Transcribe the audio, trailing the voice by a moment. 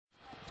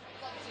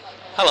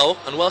Hello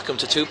and welcome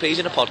to Two Peas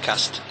in a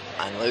Podcast.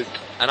 I'm Luke.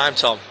 And I'm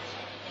Tom.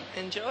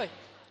 Enjoy.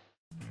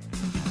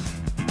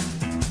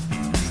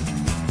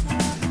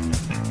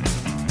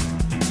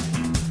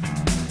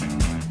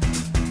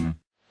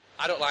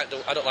 I don't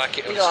like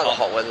it when You it's don't like the hot.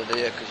 hot weather, do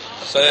you?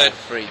 Because Burn. you're a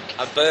freak.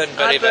 I burn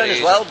very, I burn very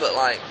as well, but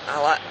I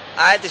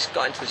had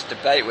got into this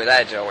debate with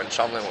Ed, who I went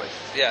travelling with,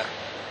 Yeah.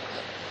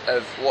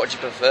 of what do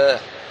you prefer,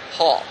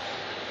 hot?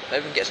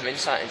 Maybe we can get some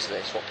insight into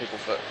this. What people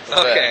prefer.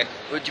 Okay.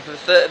 Would you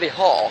prefer to be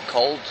hot or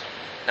cold?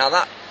 Now.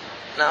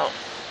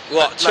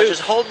 What?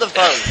 Just hold the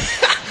phone.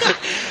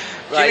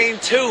 Do you mean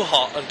too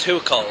hot and too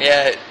cold?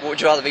 Yeah.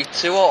 Would you rather be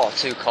too hot or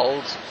too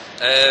cold?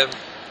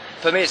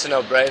 For me, it's a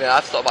no-brainer.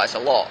 I've thought about it a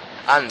lot,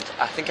 and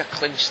I think I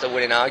clinched the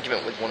winning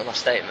argument with one of my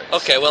statements.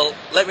 Okay. Well,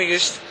 let me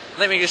just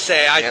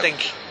say I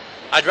think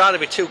I'd rather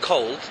be too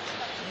cold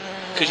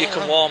because you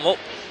can warm up.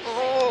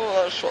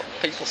 Oh, that's what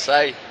people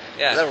say.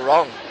 Yeah. They're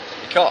wrong.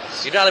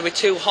 Because You'd rather be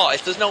too hot.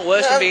 There's no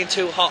worse than being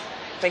too hot.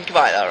 think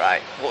about it, though,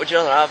 right? What would you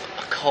rather have?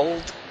 A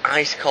cold,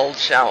 ice-cold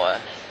shower,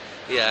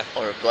 Yeah.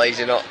 or a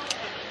blazing hot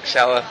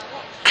shower?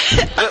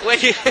 But when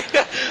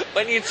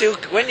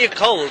you're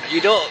cold,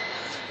 you don't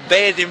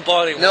bathe in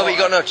boiling water. No, but you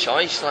got no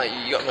choice. Like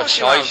you got no course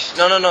you choice.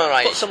 have. No,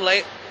 right. Put some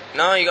late.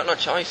 No, you got no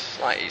choice.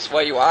 Like it's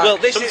where you are. Well,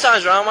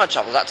 sometimes around my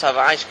travels, I had to have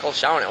an ice-cold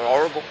shower, and it was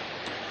horrible.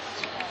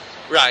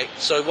 Right.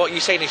 So what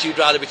you're saying is you'd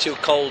rather be too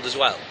cold as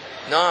well.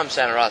 No, I'm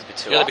saying I'd rather be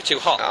too You'd rather hot. be too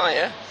hot. Oh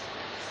yeah.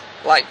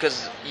 Like,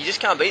 because you just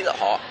can't beat that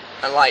hot.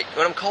 And like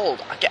when I'm cold,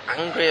 I get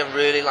angry and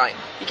really like.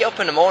 You get up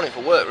in the morning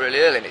for work really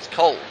early and it's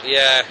cold.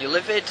 Yeah. You're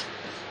livid.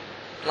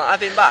 Like I've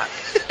been back.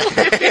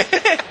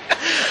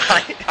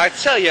 I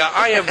tell you,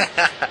 I am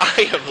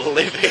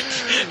livid.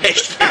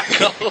 It's that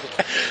cold.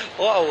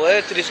 What a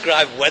word to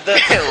describe weather.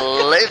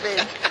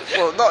 Livid.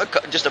 Well,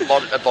 not just a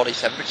body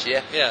temperature.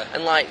 Yeah. Yeah.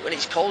 And like when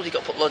it's cold, you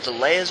got to put loads of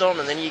layers on,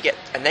 and then you get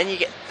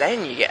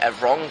a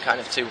wrong kind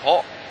of too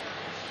hot.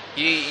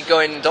 You go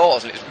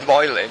indoors and it's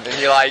boiling, and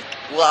you're like,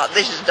 well,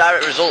 this is a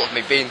direct result of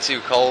me being too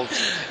cold.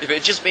 If it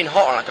had just been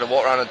hotter, I could have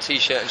walked around in a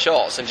t-shirt and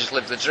shorts and just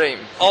lived the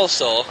dream.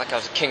 Also, Like I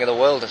was the king of the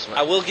world or something.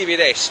 I will give you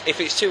this: if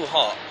it's too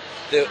hot,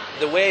 the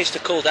ways to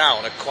cool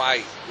down are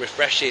quite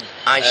refreshing.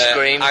 Ice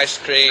cream.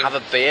 Have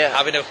a beer.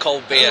 Having a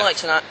cold beer. I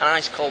like an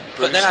ice cold brewski.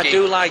 But then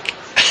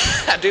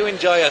I do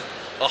enjoy a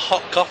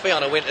hot coffee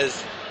on a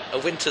winter's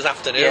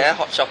afternoon. Yeah,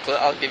 hot chocolate.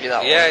 I'll give you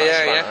that one.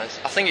 That's quite nice.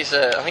 I think it's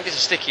a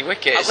sticky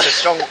wicket. It's a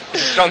strong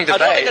debate. I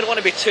don't think I'd want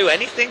to be too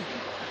anything.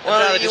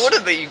 Well, you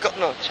wouldn't be. You've got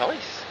no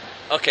choice.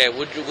 Okay,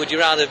 would you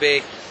rather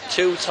be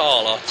too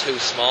tall or too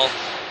small?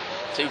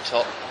 Too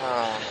tall.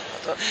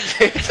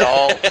 Too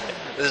tall.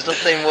 There's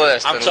nothing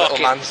worse than little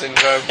man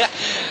syndrome.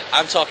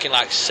 I'm talking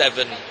like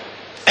 7'1".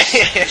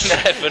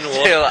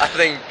 Still, I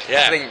think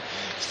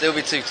still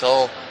be too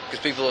tall because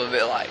people are a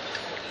bit like.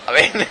 I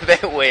mean, a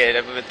bit weird.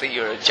 Everyone think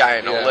you're a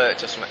giant or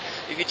lurch or something.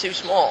 If you're too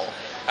small,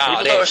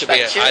 people don't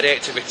respect you. I'd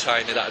hate to be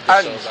tiny. That'd be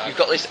And so bad. you've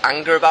got this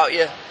anger about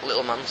you,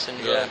 little man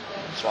syndrome. Yeah.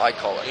 That's what I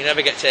call it. You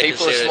never get taken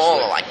People seriously. are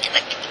small, are like,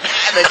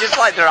 they're just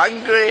like they're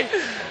angry.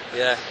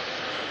 Yeah.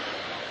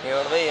 You know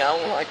what I mean? I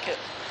don't like it.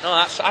 No,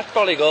 I'd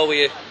probably go with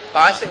you. But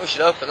I think we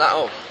should open that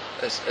up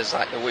as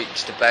like the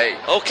week's debate.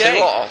 Okay. Too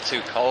hot or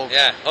too cold?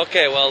 Yeah.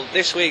 Okay. Well,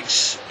 this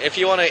week's, if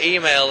you want to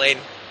email in,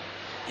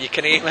 you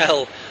can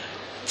email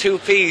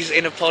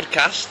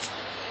 2peasinapodcast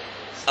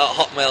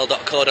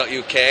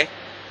 @hotmail.co.uk.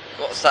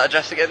 What's that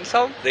address again,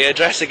 Tom? The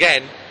address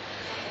again,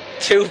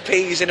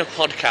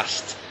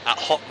 2peasinapodcast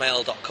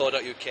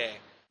 @hotmail.co.uk.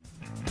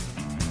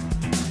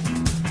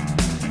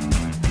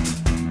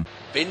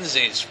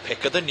 Binz's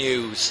pick of the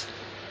news.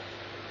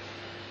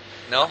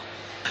 No?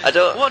 I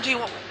don't. What do you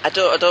want? I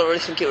don't really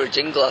think it was a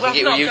jingle. I think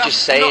it was you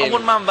just saying. I'm not a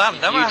one-man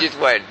band, am I? You just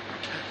went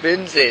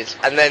Binz's,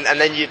 and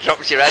then you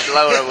dropped your head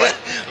lower and went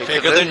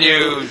Pick of the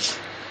news.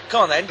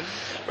 Come on then.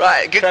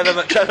 Right, good. Trevor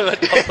McDonald.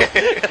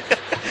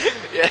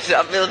 Yes,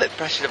 I feel a bit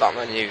pressured about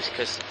my news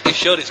because You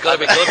should, it's got to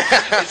be good.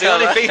 It's the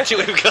only feature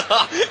we've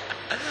got.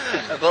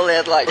 I've only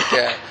had like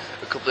a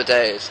couple of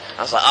days.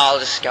 I was like, I'll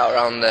just scout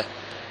around the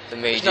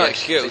media. There's no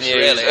excuse, the news.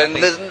 really, I And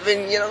think. there's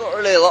been, not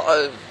really a lot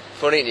of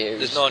funny news.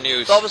 There's no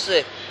news. So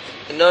obviously,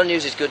 no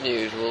news is good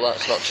news. Well,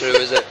 that's not true,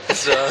 is it?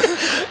 So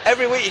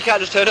Every week you can't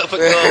just turn up and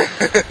go,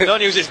 no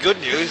news is good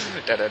news.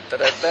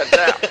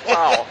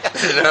 Wow.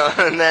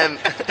 And then.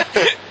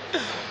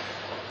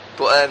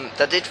 But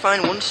I did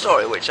find one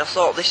story which I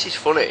thought this is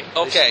funny.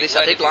 Okay.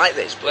 I did like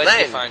this. But where then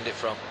did you find it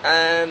from?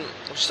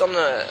 just on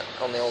the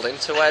old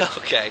interweb.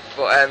 Okay.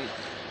 But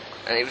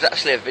and it was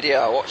actually a video.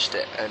 I watched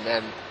it,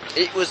 and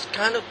it was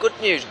kind of good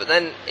news. But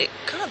then it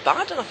kind of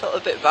bad, and I felt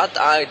a bit bad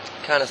that I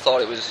kind of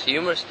thought it was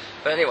humorous.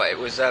 But anyway, it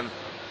was the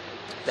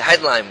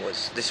headline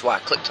was. This is why I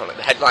clicked on it.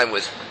 The headline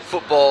was: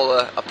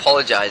 footballer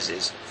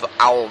apologises for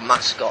owl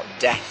mascot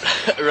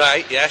death.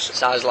 Right. Yes.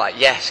 So I was like,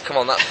 yes, come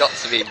on, that's got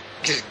to be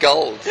just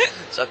gold.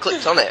 So I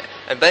clicked on it,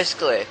 and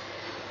basically,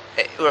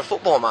 it was a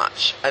football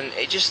match, and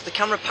the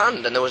camera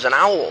panned, and there was an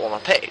owl on a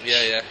pitch.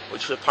 Yeah.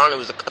 Which apparently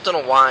was, I don't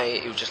know why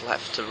it was just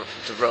left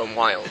to roam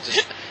wild.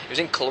 It was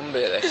in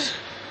Colombia, this.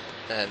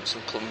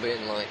 Some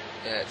Colombian,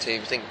 Yeah,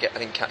 teams. I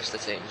didn't catch the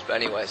teams, but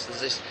anyway, so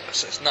there's this.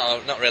 So it's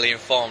not really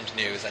informed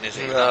news, then, is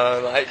it?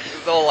 No, like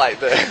it's all like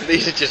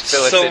these are just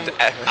Some billeted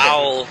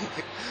owl.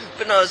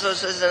 But no, so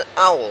there's an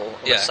owl on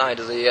Yeah. the side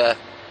of the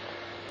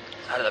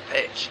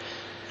pitch,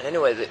 and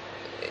anyway,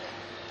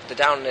 they're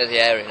down near the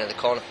area near the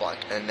corner flag,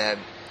 and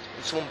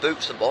someone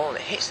boots the ball and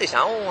it hits this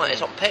owl like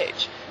it's on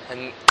pitch.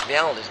 And the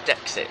owl just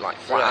decks it like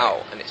flat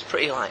out, and it's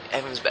pretty like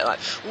everyone's a bit like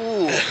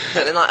ooh,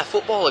 and then like a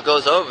footballer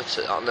goes over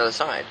to on the other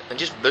side and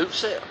just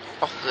boots it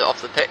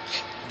off the pitch.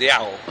 The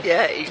owl.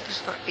 Yeah, he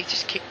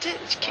just kicked it,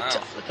 kicked it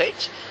off the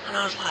pitch, and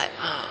I was like,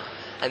 ah.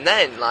 And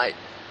then like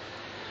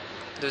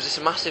there was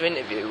this massive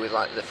interview with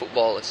like the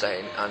footballer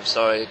saying, "I'm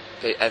sorry,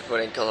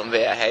 everyone in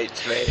Colombia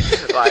hates me.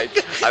 Like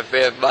I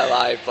feared my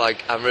life.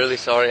 Like I'm really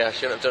sorry, I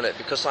shouldn't have done it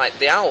because like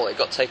the owl, it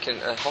got taken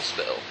to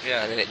hospital,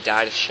 and then it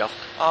died of shock."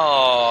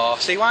 Oh,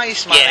 see, why are you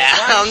smiling? Yeah,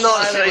 Why are you I'm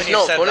not. smiling It's when you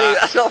not said funny. that?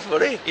 That's not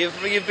funny.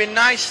 You've been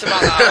nice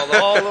about that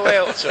owl all the way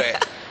up to it,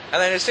 and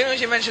then as soon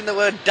as you mentioned the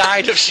word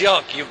 "died of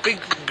shock," your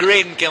big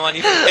grin came on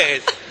your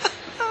face.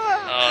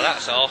 Oh,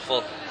 that's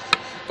awful.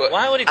 But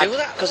why would he do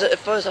that? Because at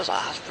first I was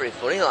like, that's pretty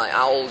funny. Like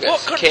owl gets What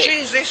country kicked.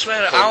 is this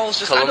where owls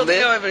just? I don't think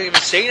Colombia? I've ever even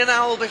seen an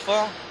owl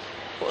before.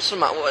 What's the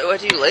matter? Where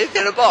do you live?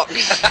 In a box?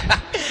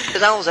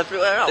 There's owls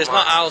everywhere else. There's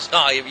not owls.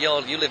 Oh,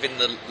 you live in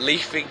the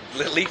leafy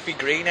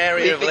green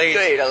area of Leafy Leeds.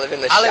 Green. I live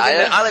in the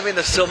Shire. I live in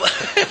the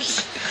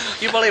suburbs.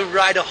 You probably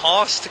ride a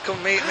horse to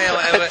come meet me or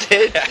whatever. I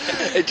did.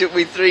 It took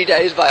me 3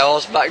 days by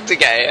horseback to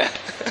get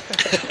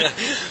here.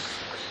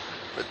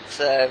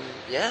 But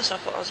yeah, so I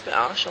thought I was a bit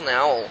harsh on the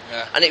owl.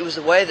 Yeah. And it was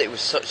the way that it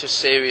was such a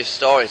serious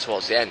story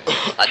towards the end.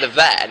 Like the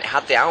vet, and it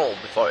had the owl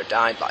before it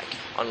died,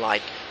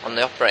 on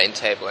the operating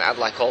table. And it had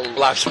like all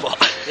Life support.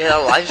 Yeah,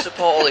 life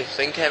support. All this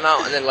thing came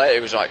out, and then later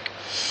it was like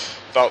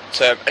about.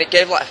 And it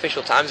gave like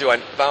official times. He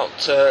went about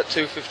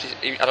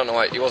 2:50. I don't know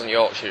why he wasn't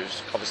Yorkshire. He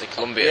was obviously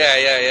Colombian.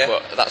 Yeah.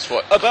 But that's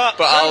what. About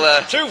But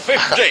I'll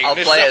 2:15. I'll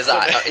play as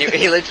that.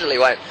 He literally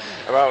went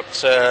about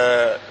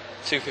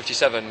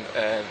 2:57.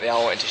 The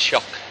owl went into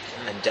shock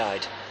and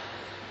died.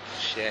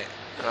 Shit.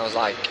 And I was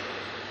like,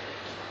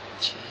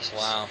 Jesus.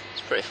 Wow.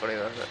 It's pretty funny,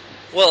 though, isn't it?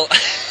 Well, I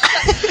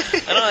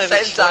don't know if Same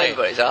it's time, funny,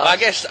 but it's hard. I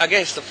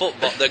guess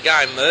the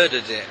guy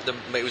murdered it.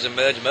 It was a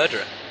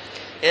murderer.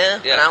 Yeah,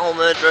 Yeah. an owl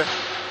murderer.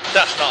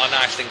 That's not a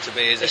nice thing to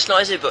be, is it? It's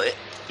not easy, but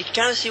you can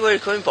kind of see where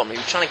he's coming from. He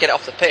was trying to get it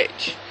off the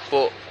pitch,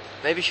 but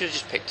maybe he should have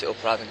just picked it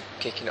up rather than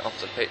kicking it off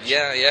the pitch.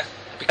 Yeah.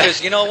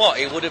 Because you know what,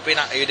 he'd have been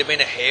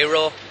a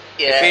hero.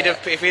 Yeah.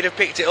 If he'd have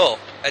picked it up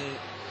and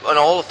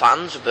all the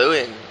fans were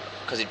booing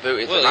because he'd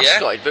booted the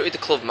mascot. yeah. He'd booted the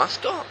club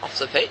mascot off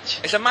the pitch.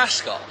 it's a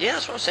mascot. Yeah,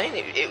 that's what I'm saying.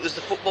 It was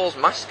the football's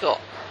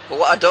mascot. But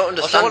what I don't Oh,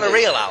 understand so I want a is-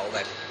 real owl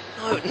then?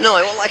 No,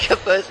 I want like a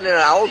person in an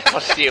owl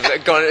costume that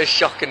had gone into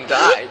shock and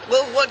died.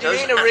 Well, what do you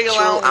There's mean a real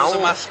actual owl was a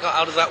owl. mascot?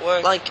 How does that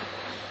work?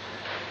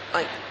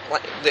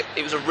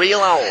 It was a real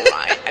owl,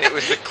 right? And it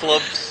was the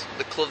club's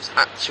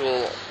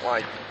actual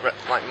like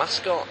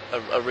mascot,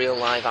 a real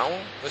live owl.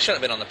 We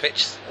shouldn't have been on the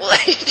pitch. Well,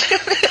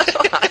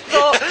 I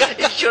thought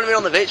it shouldn't have been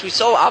on the pitch. We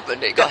saw what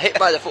happened. It got hit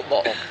by the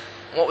football.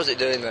 What was it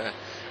doing there?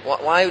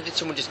 Why did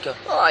someone just go,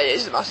 oh yeah,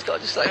 he's the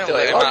mascot, just like Yeah, do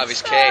let it him once. out of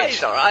his Ah, cage.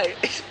 he's alright.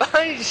 He's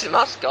fine, he's a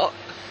mascot.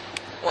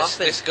 What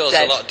happened? This goes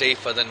Dead. a lot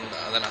deeper than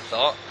I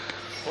thought.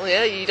 Well,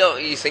 yeah,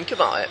 you think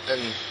about it,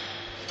 and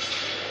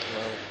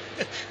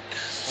well,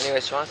 anyway,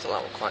 so I thought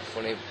that was quite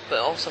funny, but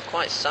also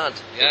quite sad.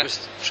 Yeah. It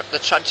was the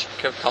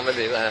tragic of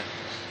comedy there.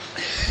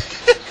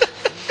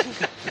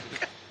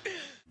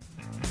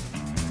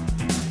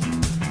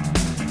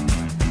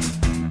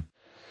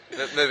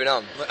 Moving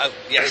on.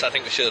 Yes, I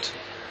think we should.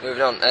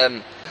 Moving on.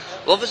 Well,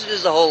 obviously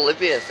there's the whole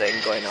Libya thing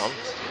going on.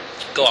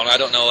 Go on, I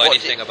don't know What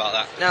anything do- about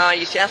that. No,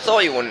 you see, I thought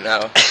you wouldn't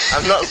know.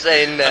 I'm not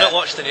saying. I don't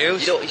watch the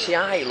news. You see,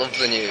 I love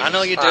the news. I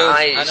know you do. It's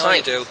I know you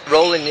like do.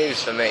 Rolling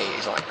news for me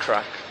is like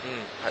crack.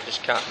 Mm. I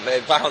just can't.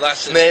 Maybe, Wow,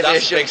 that's a maybe I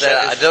big shouldn't say that.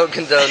 I sentence. don't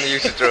condone the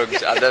use of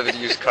drugs. I've never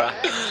used crack.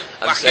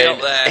 I'm Back it saying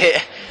up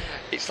there.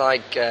 it's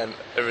like a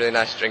really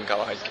nice drink I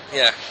like.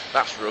 Yeah.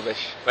 That's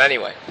rubbish. But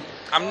anyway,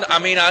 I don't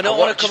want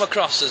watched- to come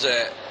across as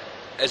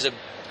a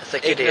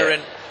thick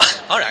ignorant.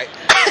 All right.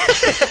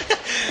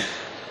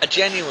 I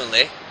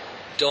genuinely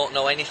don't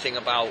know anything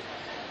about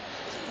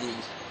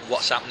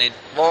what's happening.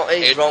 What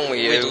is wrong with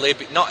you?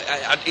 Libya? Not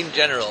in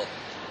general,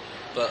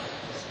 but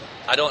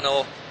I don't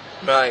know.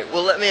 Right.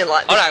 Well, let me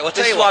enlighten. All right, well,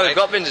 tell this you is why what, we've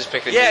got Bingers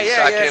picking Yeah, news, yeah,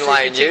 so I yeah, can so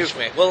enlighten you you. can teach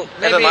me. Well,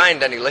 Never maybe-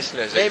 mind any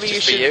listeners. Maybe it's you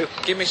just should for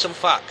you. give me some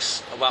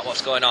facts about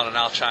what's going on, and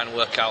I'll try and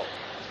work out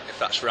if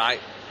that's right.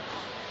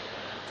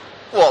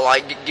 What,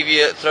 like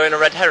throw in a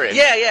red herring?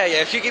 Yeah.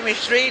 If you give me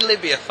 3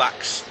 Libya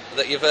facts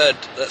that you've heard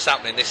that's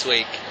happening this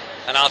week,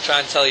 and I'll try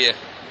and tell you,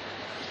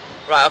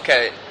 Right.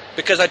 Okay.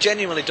 because I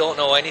genuinely don't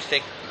know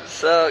anything.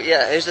 So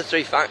yeah, here's the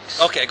 3 facts.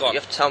 Okay, go on. You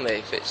have to tell me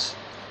if it's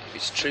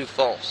true,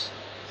 false.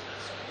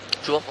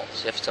 True or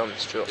false? You have to tell me if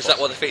it's true or Is false.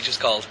 that what the feature's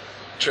called?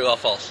 True or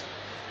false?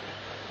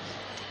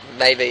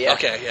 Maybe. Yeah.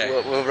 Okay, yeah.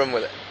 We'll run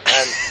with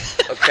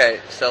it. Okay.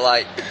 So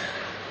like,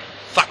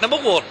 Fact number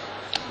 1.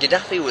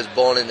 Gaddafi was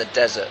born in the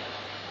desert.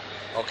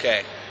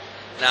 Okay.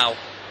 Now,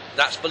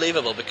 that's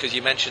believable because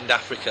you mentioned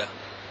Africa.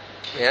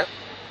 Yeah.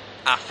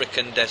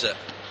 African desert.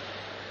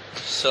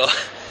 So.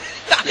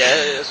 Yeah,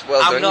 it's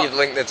well I'm done. not- You've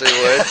linked the two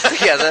words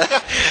together.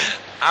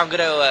 I'm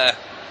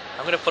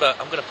gonna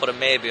put a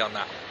maybe on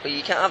that. But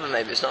you can't have a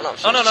maybe. It's not an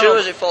option. Oh, no, It's no, true no.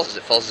 as it false. Is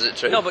it false? Is it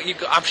true? No, but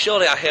I'm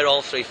sure I hear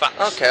all three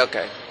facts.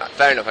 Okay.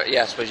 Fair enough.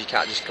 Yeah, I suppose you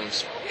can't just come.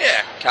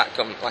 Yeah. Can't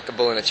come like a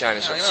bull in a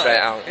china shop I know. straight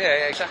out.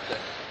 Yeah, exactly.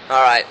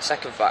 All right.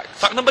 Second fact.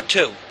 Fact number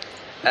 2.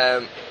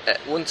 At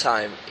one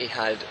time, he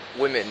had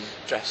women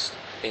dressed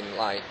in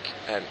like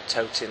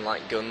toting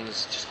like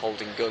guns, just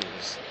holding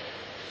guns,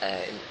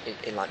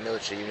 in like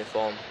military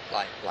uniform,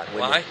 like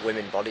Why?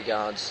 women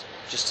bodyguards,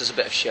 just as a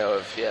bit of show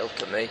of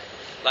look at me.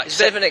 Like He's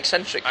a bit of an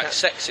eccentric, like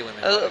sexy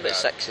women. a little bit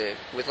sexy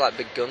with like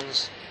big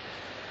guns.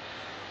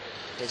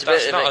 He's a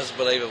That's bit not of as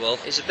believable.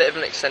 he's a bit of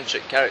an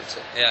eccentric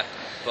character. Yeah,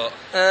 but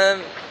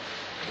Well,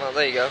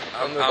 there you go.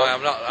 I'll move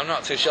on. I'm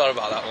not too sure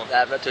about that one.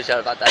 I'm not too sure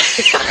about that.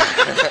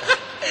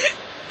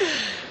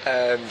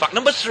 Fact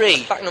number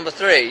 3. Fact number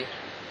 3.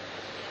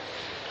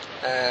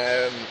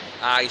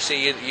 I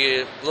see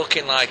you're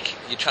looking like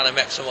you're trying to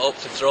make something up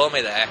to throw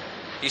me there.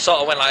 You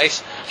sort of went like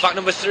this. Fact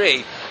number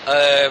 3.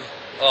 I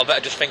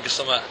better just think of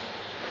something.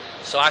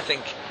 So I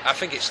think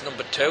it's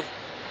number 2.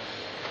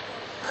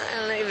 I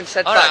haven't even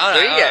said All fact right,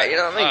 3 all yet. right, You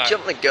know what I mean? all right.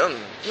 Jump the gun. You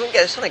wouldn't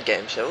get this on a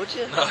game show, would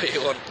you? No,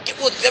 you won't.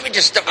 Well, let me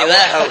just stop you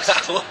there, host.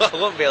 I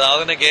won't be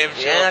allowed in a game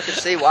show. Yeah, I can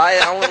see why.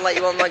 I wouldn't let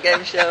you on my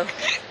game show.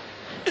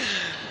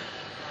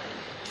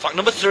 Fact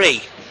number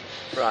 3.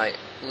 Right,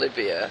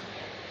 Libya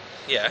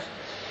Yeah.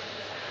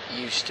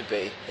 used to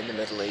be in the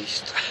Middle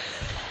East.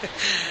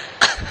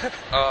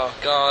 Oh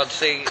God,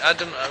 see, I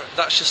don't.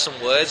 That's just some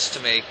words to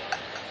me.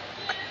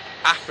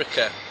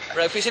 Africa.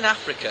 Right, if it's in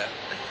Africa,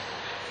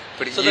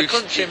 But it so the used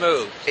country to,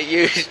 moved. It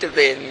used to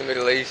be in the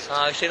Middle East.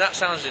 See, that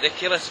sounds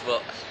ridiculous,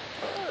 but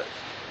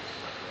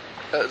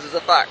Those are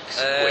the facts,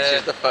 which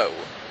is the foe.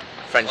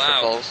 French wow.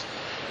 for false.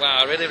 wow,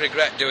 I really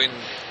regret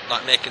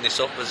making this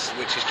up.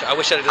 I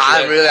wish I'd have just I'm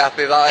learned. really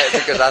happy about it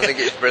because I think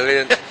it's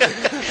brilliant.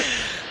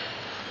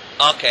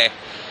 Okay.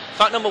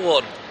 Fact number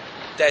 1.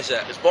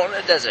 Desert. It's born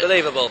in a desert.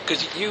 Believable,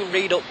 because you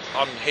read up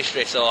on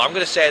history, so I'm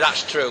going to say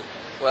that's true.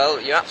 Well,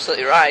 you're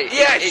absolutely right.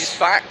 Yes! It's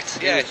fact.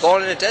 He Yes. was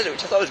born in a desert,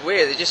 which I thought was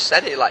weird. They just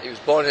said it like he was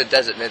born in a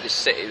desert near this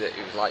city that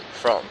he was like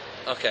from.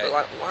 Okay. But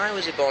like, why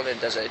was he born in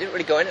a desert? He didn't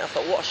really go in it. I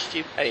thought, what a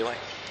stupid. Anyway,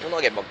 I'm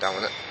not getting bogged down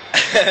with it.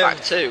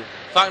 Fact 2.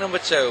 Fact number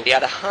 2. He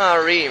had a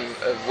harem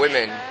of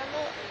women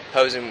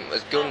posing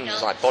as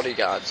guns, like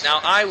bodyguards.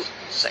 Now,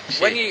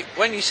 Sexy.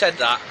 when you said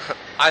that,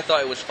 I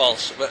thought it was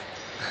false, but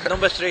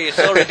number 3 is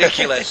so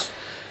ridiculous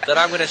that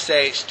I'm going to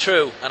say it's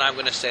true, and I'm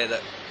going to say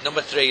that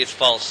number 3 is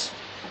false.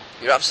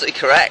 You're absolutely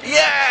correct.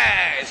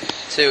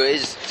 Yes! 2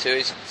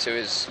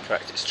 is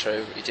correct. It's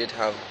true. He did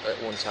have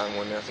at one time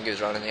women. I think it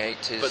was around in the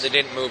 80s. But they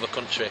didn't move a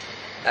country.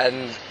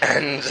 And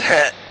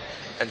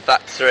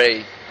fact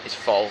 3 is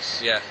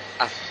false. Yeah.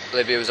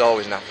 Libya was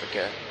always in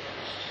Africa,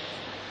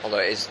 although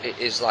it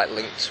is like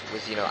linked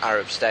with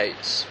Arab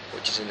states,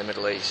 which is in the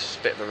Middle East. It's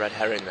a bit of a red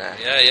herring there.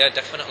 Yeah,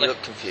 definitely. You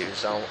look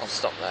confused. I'll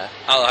stop there.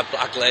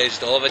 I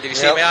glazed over. Did you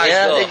see Yep, my eyes?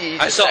 yeah, though? did you?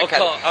 I Just sort of that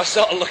kind I was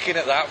sort of looking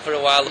at that for a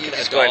while, looking You at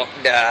just the door.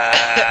 went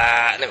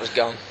nah, and it was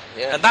gone.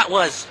 Yeah. And that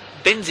was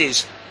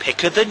Binz's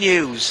Pick of the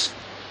News.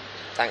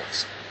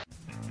 Thanks.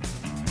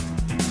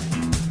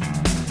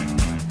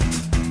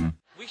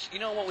 You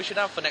know what we should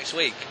have for next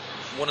week?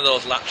 One of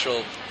those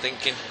lateral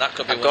thinking. That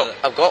could be I've one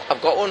of the...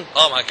 got one.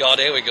 Oh my God!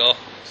 Here we go.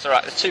 It's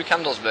alright. There's 2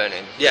 candles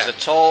burning. Yeah. There's a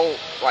tall,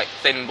 like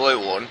thin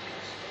blue one.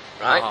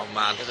 Right. Oh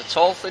man. There's a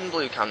tall, thin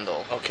blue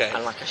candle. Okay.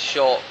 And like a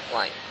short,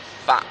 like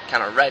fat,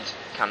 kind of red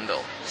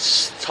candle.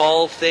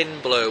 Tall,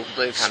 thin blue,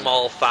 Blue candle.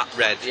 small, fat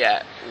red.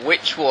 Yeah.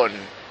 Which one,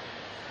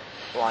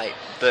 like,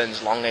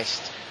 burns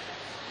longest?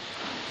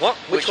 What?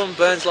 Which one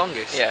burns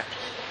longest? Yeah.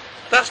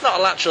 That's not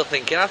a lateral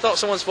thinking. I thought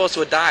someone's supposed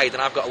to have died,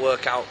 and I've got to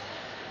work out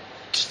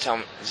Just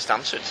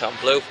answer it, Tom.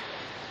 blue.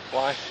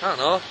 Why? I don't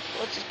know.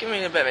 Well, just give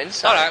me a bit of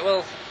insight. All right.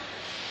 Well,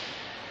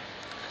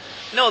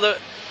 no.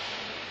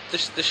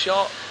 The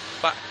short,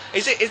 fat.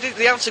 Is it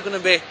the answer going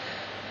to be?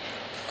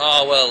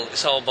 Oh well,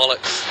 it's all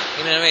bollocks.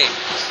 You know what I mean?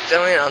 Just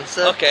tell me an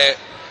answer. Okay.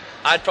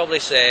 I'd probably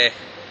say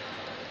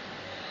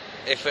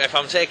if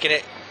I'm taking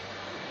it,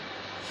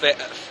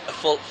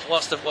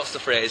 what's the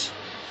phrase?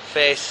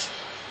 Face.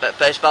 But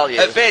face value.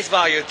 At face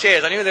value.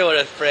 Cheers. I knew there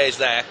was a phrase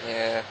there.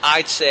 Yeah.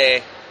 I'd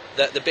say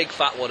that the big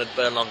fat one would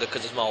burn longer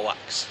because there's more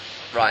wax.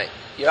 Right.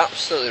 You're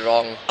absolutely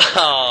wrong.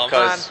 Oh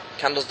man. Because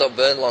candles don't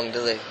burn long,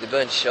 do they? They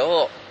burn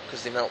short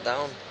because they melt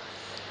down.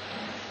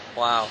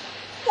 Wow.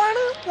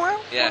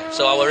 Yeah.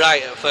 So I was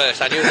right at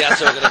first. I knew the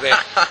answer was going to be.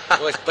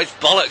 Well, it's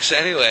bollocks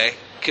anyway.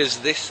 Because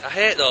I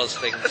hate those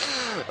things.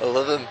 I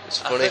love them. It's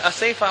funny. I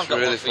see if I've It's got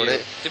really one for funny. you.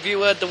 Have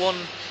you heard the one?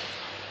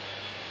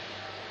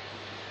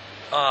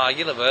 Oh,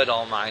 you'll have heard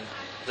all mine.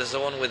 There's the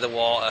one with the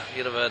water.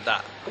 You'll have heard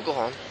that. Go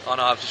on. Oh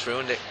no, I've just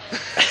ruined it.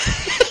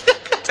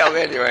 Tell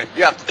me anyway.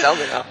 You have to tell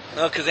me now.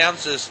 No, because the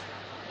answer's...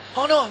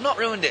 Oh no, I've not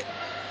ruined it.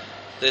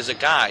 There's a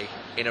guy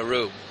in a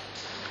room.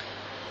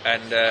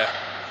 And,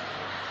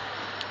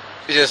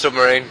 He's in a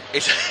submarine.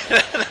 he's...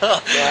 no,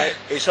 Right.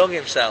 he's hung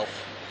himself.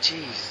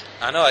 Jeez.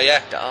 I know,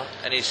 yeah. Dark.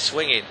 And he's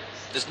swinging.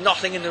 There's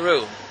nothing in the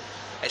room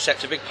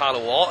except a big pile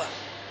of water.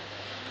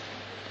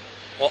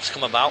 What's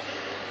come about?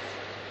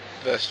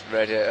 Burst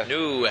radiator.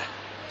 No.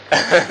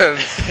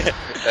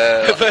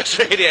 uh, Burst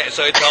radiator,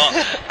 so he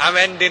thought, I'm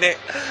ending it.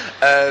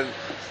 oh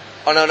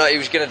no, he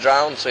was going to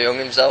drown, so he hung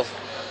himself.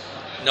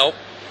 Nope.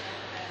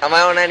 Am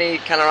I on any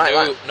kind of right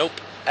line? Nope.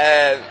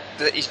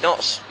 He's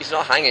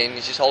not hanging,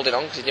 he's just holding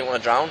on because he didn't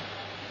want to drown.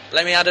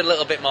 Let me add a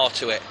little bit more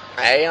to it.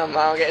 Hey,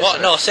 I'll get What?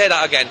 No, say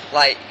that again.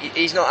 Like,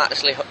 he's not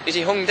actually... Is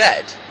he hung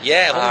dead?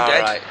 Yeah, hung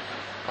dead. Right.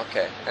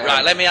 Okay.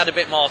 Right, let me add a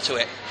bit more to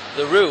it.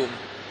 The room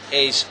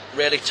is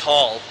really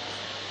tall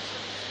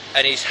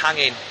and he's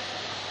hanging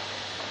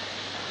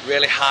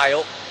really high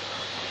up.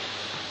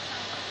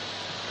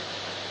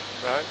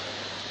 Right.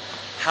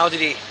 How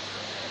did he...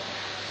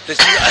 There's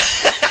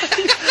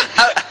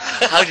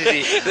How did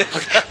he...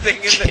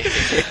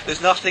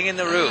 There's nothing in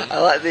the room. I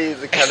like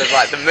the kind of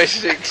like the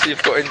mystics you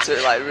put into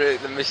it, like really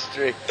the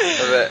mystery of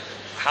it.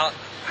 How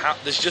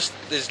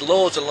there's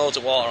loads and loads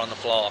of water on the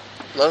floor.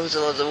 Loads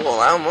and loads of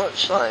water. How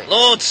much? Like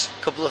Loads.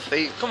 a couple of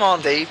feet. Come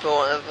on. Deep or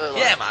whatever.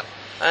 Like. Yeah, man.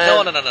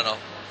 No.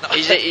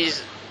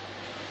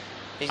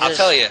 He's I'll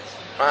tell you.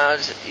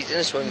 He's in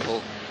a swimming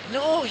pool.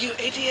 No, you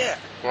idiot.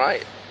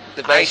 Right.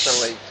 The Ice.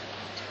 basement leak.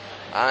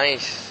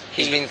 Ice.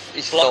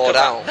 He's block thawed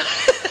of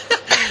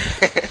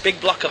out.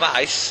 Big block of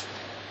ice.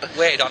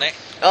 Waited on it.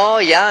 Oh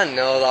yeah, I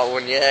know that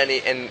one. Yeah,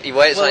 and he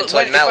waits until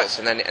it melts,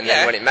 and then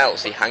yeah. when it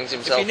melts, he hangs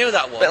himself. If you knew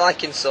that one, a bit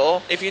like in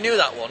Saw. If you knew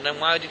that one, then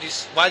why did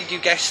you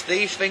guess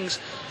these things?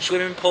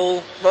 Swimming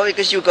pool. Well,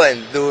 because you were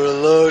going, there were a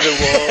load of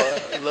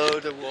water, a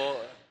load of water.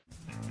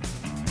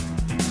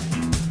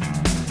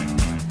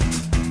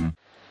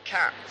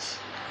 Cats.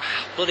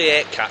 Bloody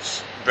hate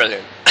cats.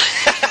 Brilliant.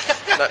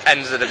 That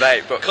ends the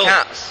debate. But Cool.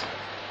 cats,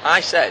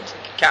 I said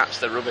cats,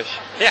 they're rubbish.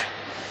 Yeah.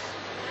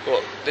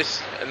 But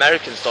this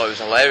American story was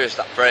hilarious.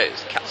 That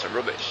phrase, cats are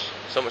rubbish.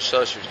 So much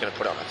so she was going to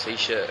put it on a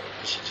T-shirt.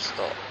 She just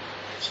thought,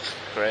 it's just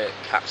great.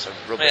 Cats are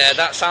rubbish. Yeah,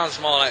 that sounds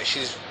more like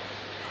she's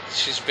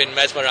been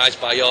mesmerised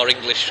by your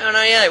English. No,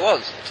 yeah, it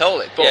was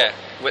totally. But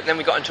Yeah. then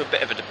we got into a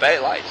bit of a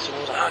debate. Like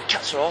someone was like, "Oh,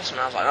 cats are awesome,"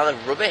 and I was like, "No,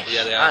 they're rubbish.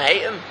 Yeah, they are. I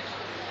hate them."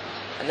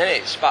 And then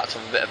it sparked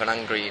up a bit of an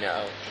angry,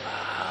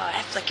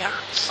 F the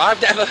cats.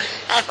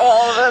 F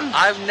all of them.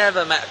 I've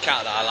never met a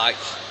cat that I liked.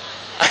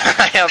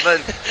 I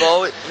haven't.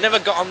 But I've never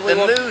got on with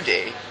they're one.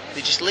 moody.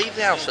 They just leave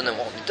the house when they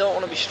want. They don't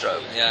want to be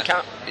stroked. Yeah.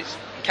 It's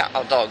cat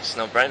or dogs,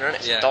 no brainer, innit?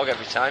 It's Yeah. a dog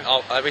every time.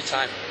 Oh, every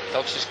time.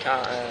 Dogs just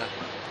can't. I'll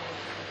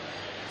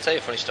tell you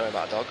a funny story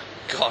about a dog.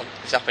 Go on.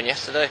 This happened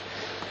yesterday.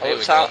 I Here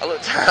looked we go. out.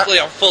 Hopefully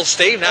on full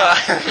steam now.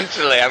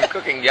 Literally, I'm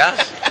cooking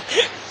gas.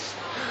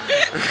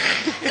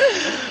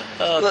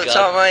 Oh, Looked God.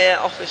 out my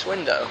office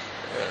window,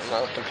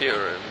 my computer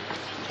room.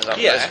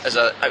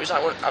 I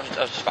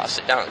was just about to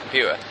sit down at the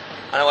computer,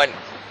 and I went,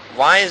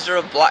 "Why is there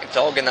a black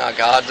dog in our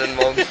garden,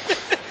 Mum?"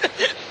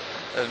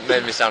 It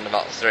made me sound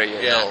about 3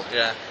 years old.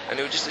 Yeah. And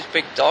it was just this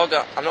big dog.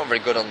 I'm not very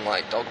good on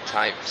like dog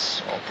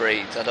types or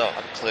breeds. I don't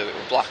have a clue. It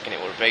was black and it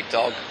was a big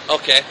dog.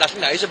 Okay, that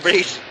is a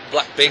breed.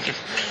 Black big.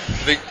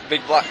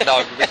 big black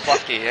dog, big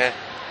blackie, yeah.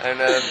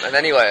 And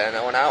anyway, and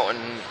I went out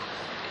and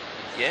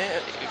yeah,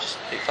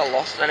 it felt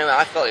lost. Anyway,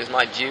 I felt it was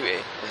my duty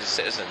as a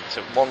citizen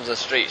to wander the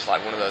streets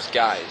like one of those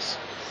guys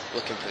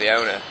looking for the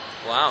owner.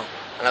 Wow.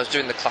 And I was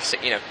doing the classic,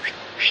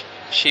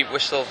 sheep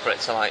whistle for it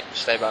to like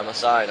stay by my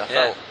side. I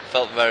Yeah.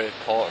 felt very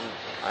important.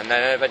 And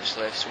then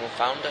eventually someone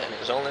found it, and it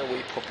was only a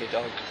wee puppy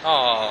dog.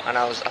 Oh, And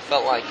I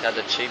felt like I'd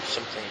achieved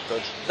something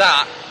good.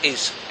 that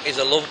is it's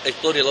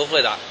bloody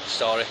lovely, that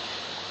story.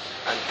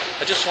 And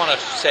I just want to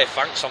say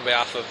thanks on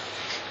behalf of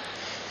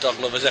dog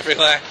lovers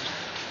everywhere.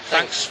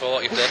 Thanks for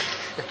what you've done.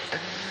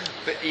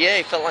 But yeah,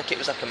 it felt like it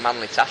was like a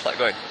manly task, like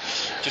going,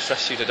 just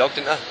rescued a dog,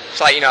 didn't I?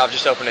 It's like, I've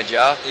just opened a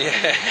jar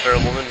Yeah. for a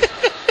woman.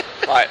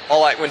 Or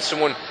like when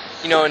someone,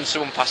 when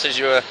someone passes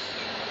you a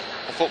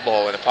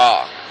football in a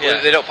park, Yeah.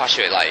 they don't pass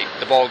you it, like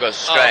the ball goes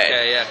straight, Oh,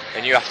 okay, yeah.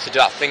 and you have to do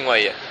that thing where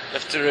you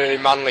have to really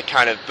manly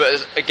kind of,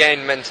 but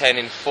again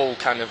maintaining full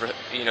kind of,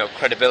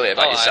 credibility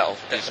about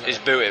yourself, is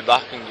boot it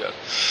back and go,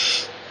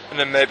 and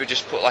then maybe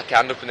just put like a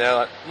hand up in there,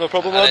 like, no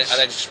problem, And lads.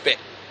 then spit.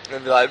 And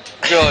then be like,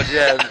 good,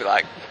 yeah, and be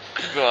like,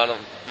 go on,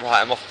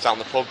 right, I'm off down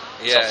the pub,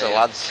 Yeah, talk to the yeah.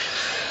 lads.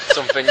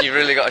 Something you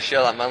really got to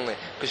show that manly,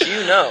 because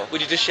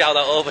Would you just shout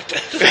that over to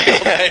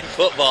playing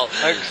football?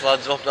 thanks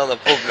lads, off down the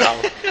pub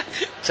now,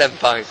 10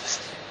 pints.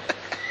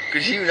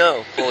 Because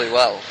fully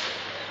well,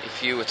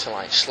 if you were to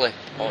like slip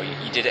or you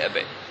did it a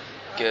bit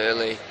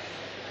girly,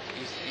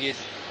 you'd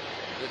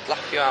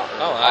laugh you out.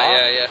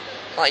 Oh, yeah.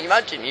 Like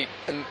imagine you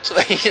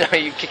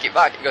kick it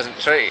back, it goes in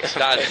the tree.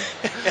 Dad.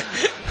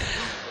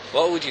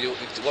 What would you do?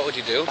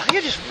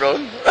 You just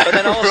run. But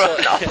then also,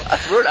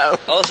 I'd run out.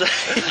 Also,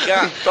 you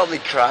can't probably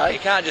cry. You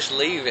can't just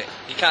leave it.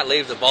 You can't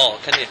leave the ball,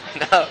 can you?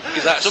 No,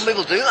 that's- some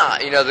people do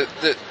that.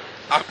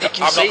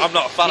 I'm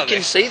not a fan of You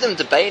can it. see them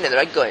debating in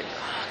their head, going,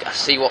 I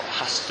see what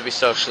has to be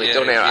socially Yeah,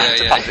 done here. I yeah, have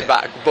to yeah, pass yeah. it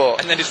back,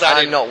 but And then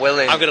deciding, I'm not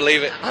willing. I'm going to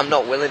leave it. I'm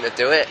not willing to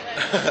do it.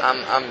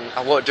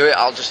 I won't do it.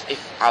 I'll just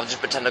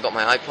pretend I got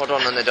my iPod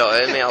on and they don't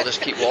hear me. I'll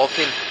just keep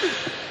walking.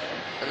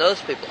 And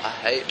those people I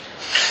hate.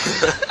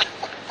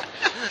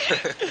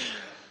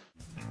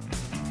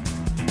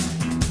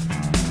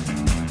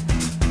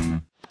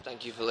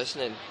 Thank you for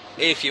listening.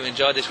 If you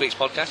enjoyed this week's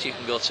podcast, you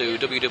can go to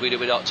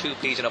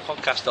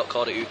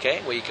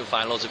www.2psinapodcast.co.uk, where you can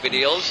find loads of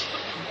videos,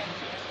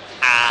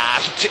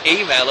 and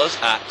email us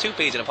at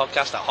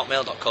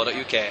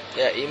 2psinapodcast@hotmail.co.uk.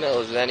 Yeah, email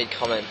us with any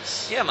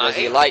comments. Yeah, mate.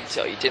 Whether you liked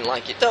it or you didn't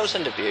like it. Don't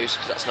send abuse,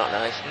 because that's not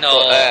nice.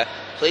 No. But,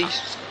 please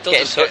get in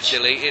Doesn't get touch,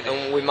 deleted.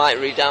 and we might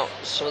read out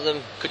some of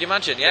them Could you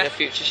imagine, in yeah? a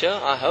future show.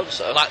 I hope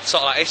so. Like,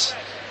 sort of like this.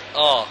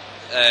 Oh,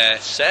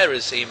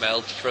 Sarah's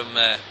emailed from,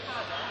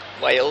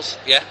 Wales.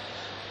 yeah.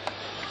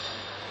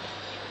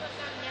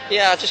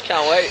 Yeah, I just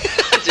can't wait.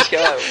 Just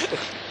can't wait.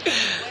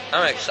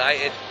 I'm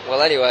excited.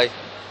 Well, anyway,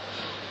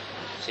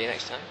 see you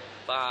next time.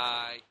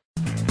 Bye.